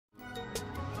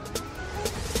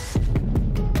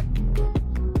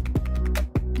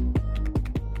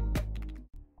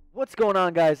going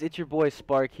on, guys? It's your boy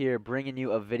Spark here, bringing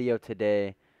you a video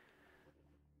today.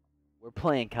 We're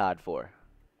playing COD 4.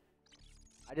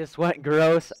 I just went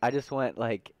gross. I just went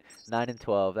like 9 and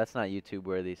 12. That's not YouTube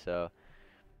worthy, so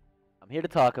I'm here to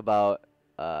talk about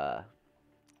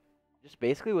just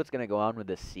basically what's gonna go on with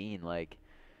this scene. Like,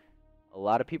 a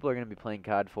lot of people are gonna be playing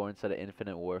COD 4 instead of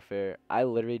Infinite Warfare. I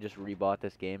literally just rebought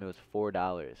this game. It was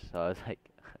 $4, so I was like,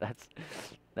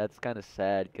 that's kind of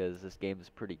sad because this game is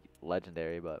pretty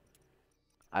legendary, but.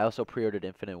 I also pre-ordered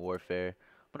Infinite Warfare.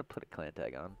 I'm gonna put a clan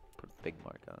tag on, put a big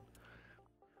mark on.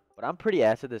 But I'm pretty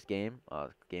ass at this game. Oh,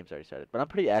 the game's already started. But I'm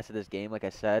pretty ass at this game. Like I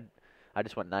said, I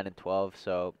just went 9 and 12,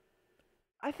 so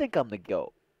I think I'm the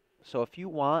GOAT. So if you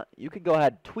want, you can go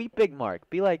ahead, tweet Big Mark.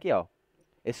 Be like, yo,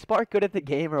 is Spark good at the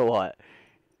game or what?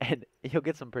 And you'll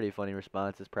get some pretty funny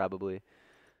responses probably.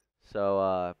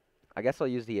 So I guess I'll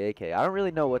use the AK. I don't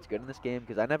really know what's good in this game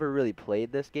because I never really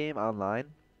played this game online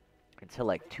until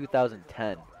like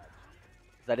 2010.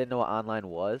 Because I didn't know what online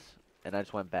was, and I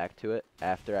just went back to it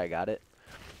after I got it.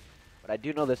 But I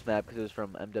do know this map because it was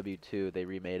from MW2. They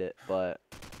remade it, but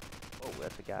oh,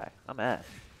 that's a guy. I'm ass.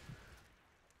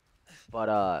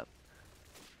 But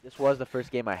this was the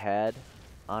first game I had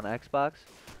on Xbox.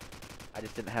 I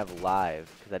just didn't have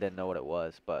live because I didn't know what it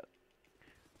was. But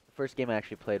the first game I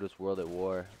actually played was World at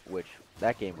War, which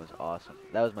that game was awesome.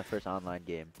 That was my first online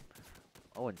game.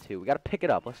 0 and 2. We gotta pick it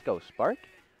up. Let's go, Spark.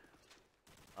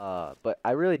 But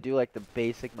I really do like the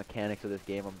basic mechanics of this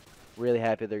game. I'm really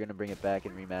happy they're gonna bring it back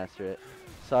and remaster it.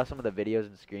 Saw some of the videos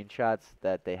and screenshots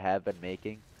that they have been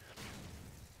making,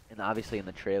 and obviously in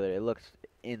the trailer it looks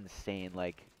insane,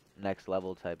 like next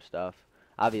level type stuff.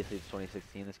 Obviously it's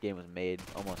 2016. This game was made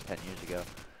almost 10 years ago,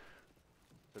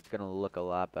 so it's gonna look a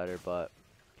lot better. But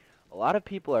a lot of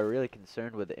people are really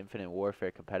concerned with the Infinite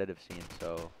Warfare competitive scene,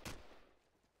 so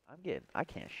I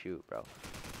can't shoot, bro.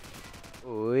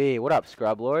 Ooh, what up,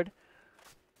 Scrub Lord?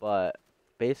 But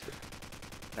basically,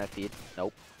 can I feed?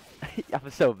 Nope. I'm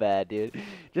so bad, dude.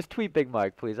 Just tweet Big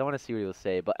Mark, please. I want to see what he'll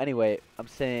say. But anyway, I'm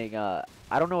saying I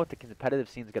don't know what the competitive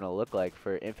scene's gonna look like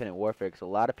for Infinite Warfare, because a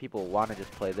lot of people want to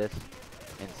just play this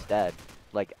instead,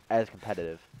 like as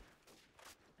competitive.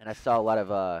 And I saw a lot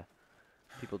of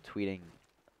people tweeting,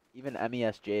 even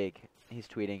MES Jake. He's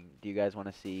tweeting, do you guys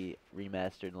want to see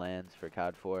remastered lands for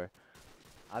COD 4?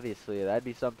 Obviously, that'd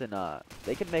be something,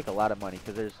 they could make a lot of money,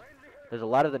 because there's a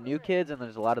lot of the new kids, and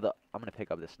there's a lot of the, I'm going to pick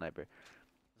up this sniper.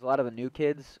 There's a lot of the new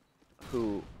kids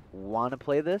who want to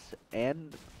play this,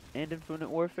 and Infinite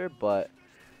Warfare, but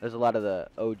there's a lot of the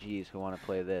OGs who want to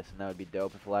play this, and that would be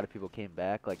dope if a lot of people came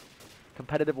back. Like,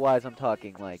 competitive-wise, I'm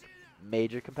talking, like,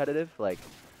 major competitive, like,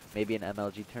 maybe an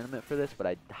MLG tournament for this, but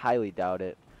I highly doubt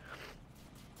it.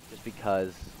 Just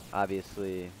because,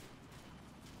 obviously,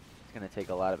 it's going to take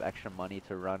a lot of extra money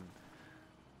to run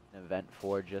an event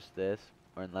for just this.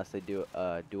 Or unless they do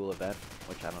a dual event,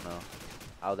 which I don't know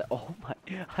how that... Oh my...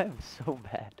 I am so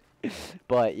bad.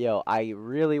 But, yo, I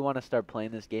really want to start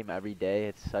playing this game every day.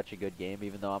 It's such a good game,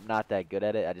 even though I'm not that good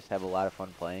at it. I just have a lot of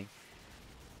fun playing.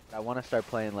 I want to start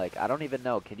playing, like... I don't even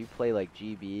know. Can you play, like,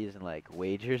 GBs and, like,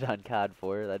 wagers on COD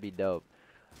 4? That'd be dope.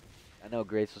 I know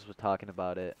Graceless was talking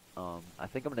about it. I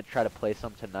think I'm going to try to play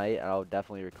some tonight. I'll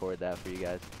definitely record that for you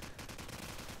guys.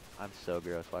 I'm so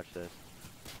gross. Watch this.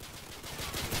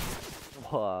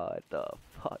 What the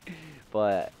fuck?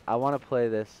 But I want to play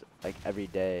this, like, every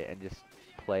day and just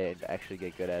play it and actually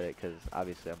get good at it, because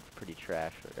obviously I'm pretty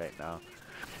trash right now.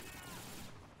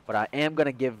 But I am going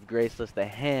to give Graceless the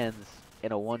hands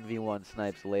in a 1v1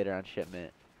 snipes later on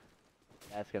shipment.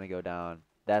 That's going to go down.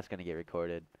 That's going to get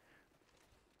recorded.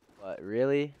 But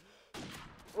really?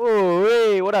 Oh,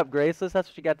 hey, what up, Graceless? That's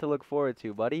what you got to look forward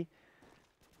to, buddy.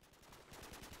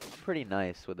 I'm pretty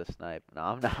nice with a snipe. No,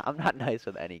 I'm not. I'm not nice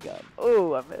with any gun.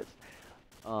 Oh, I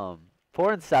missed.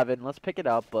 4 and 7. Let's pick it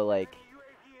up. But like,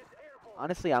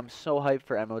 honestly, I'm so hyped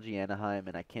for MLG Anaheim,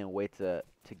 and I can't wait to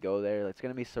go there. It's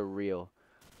gonna be so real.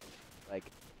 Like,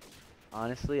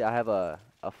 honestly, I have a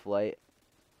flight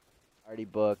already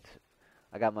booked.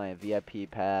 I got my VIP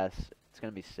pass. It's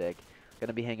gonna be sick.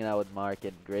 Gonna be hanging out with Mark,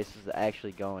 and Grace is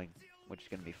actually going, which is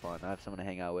gonna be fun. I have someone to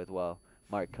hang out with while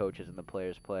Mark coaches and the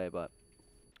players play, but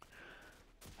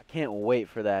I can't wait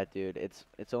for that, dude.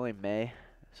 It's only May,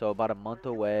 so about a month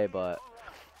away, but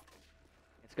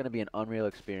it's gonna be an unreal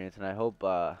experience, and I hope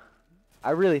I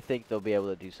really think they'll be able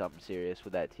to do something serious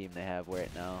with that team they have right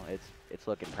now. It's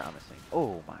looking promising.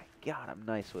 Oh my god, I'm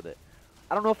nice with it.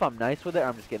 I don't know if I'm nice with it or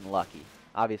I'm just getting lucky.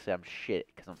 Obviously I'm shit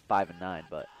because I'm 5 and 9,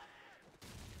 but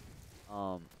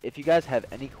if you guys have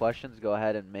any questions, go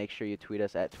ahead and make sure you tweet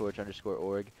us at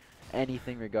torch_org.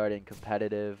 Anything regarding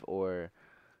competitive, or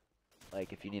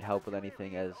like if you need help with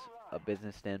anything as a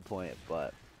business standpoint,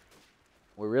 but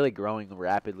we're really growing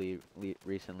rapidly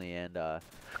recently, and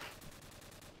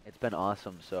it's been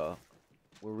awesome. So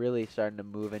we're really starting to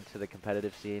move into the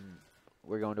competitive scene.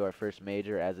 We're going to our first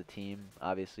major as a team.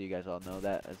 Obviously, you guys all know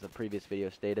that, as the previous video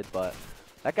stated, but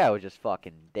that guy was just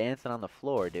fucking dancing on the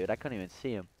floor, dude. I couldn't even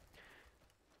see him.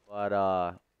 But,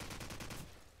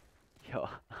 yo,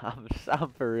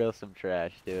 I'm for real some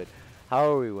trash, dude.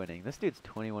 How are we winning? This dude's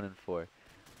 21-4.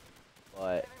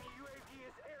 But,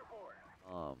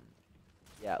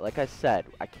 yeah, like I said,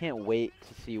 I can't wait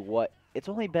to see what. It's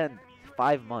only been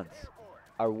 5 months.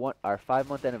 Our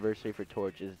 5-month anniversary for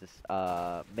Torch is this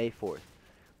May 4th.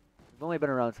 We've only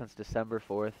been around since December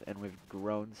 4th, and we've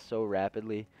grown so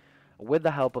rapidly. With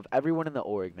the help of everyone in the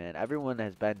org, man. Everyone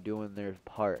has been doing their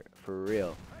part for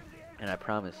real, and I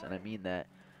promise, and I mean that.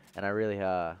 And I really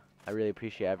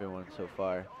appreciate everyone so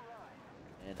far,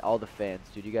 and all the fans,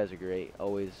 dude. You guys are great.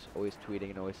 Always tweeting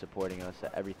and always supporting us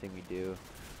at everything we do.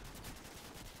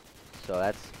 So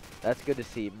that's good to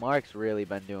see. Mark's really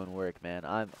been doing work, man.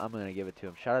 I'm gonna give it to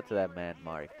him. Shout out to that man,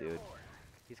 Mark, dude.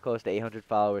 He's close to 800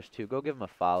 followers too. Go give him a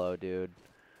follow, dude.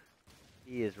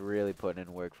 He is really putting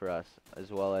in work for us, as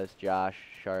well as Josh,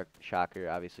 Shocker,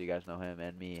 obviously you guys know him,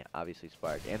 and me, obviously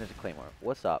Spark, and there's a Claymore.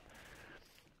 What's up?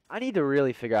 I need to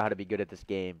really figure out how to be good at this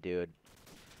game, dude.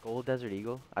 Gold Desert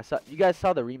Eagle? You guys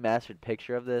saw the remastered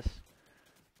picture of this?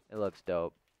 It looks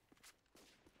dope.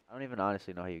 I don't even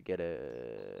honestly know how you get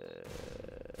it.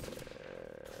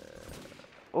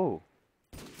 Oh.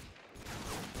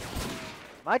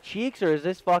 My cheeks, or is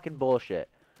this fucking bullshit?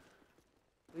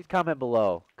 Please comment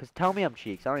below. Because tell me I'm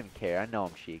cheeks. I don't even care. I know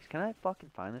I'm cheeks. Can I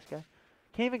fucking find this guy?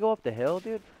 Can't even go up the hill,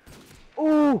 dude.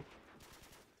 Ooh!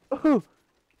 Ooh!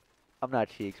 I'm not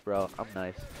cheeks, bro. I'm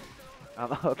nice.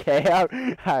 I'm okay.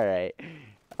 Alright.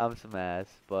 I'm some ass.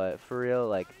 But for real,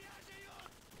 like,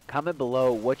 comment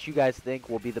below what you guys think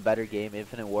will be the better game,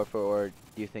 Infinite Warfare, or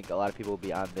do you think a lot of people will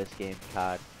be on this game,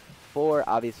 COD 4?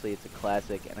 Obviously, it's a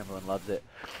classic and everyone loves it.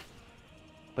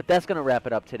 But that's going to wrap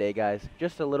it up today, guys.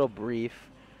 Just a little brief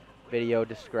video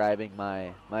describing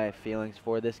my feelings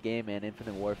for this game and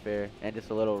Infinite Warfare, and just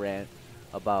a little rant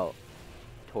about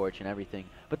Torch and everything.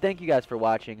 But thank you guys for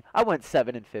watching. I went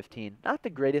 7-15. Not the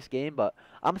greatest game, but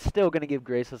I'm still going to give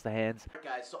Graceless the hands.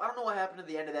 Guys, so I don't know what happened at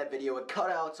the end of that video. It cut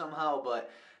out somehow,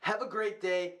 but have a great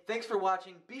day. Thanks for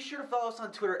watching. Be sure to follow us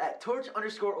on Twitter at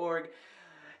torch_org.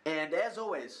 And as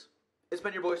always, it's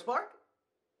been your boy Spark.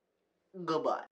 Goodbye.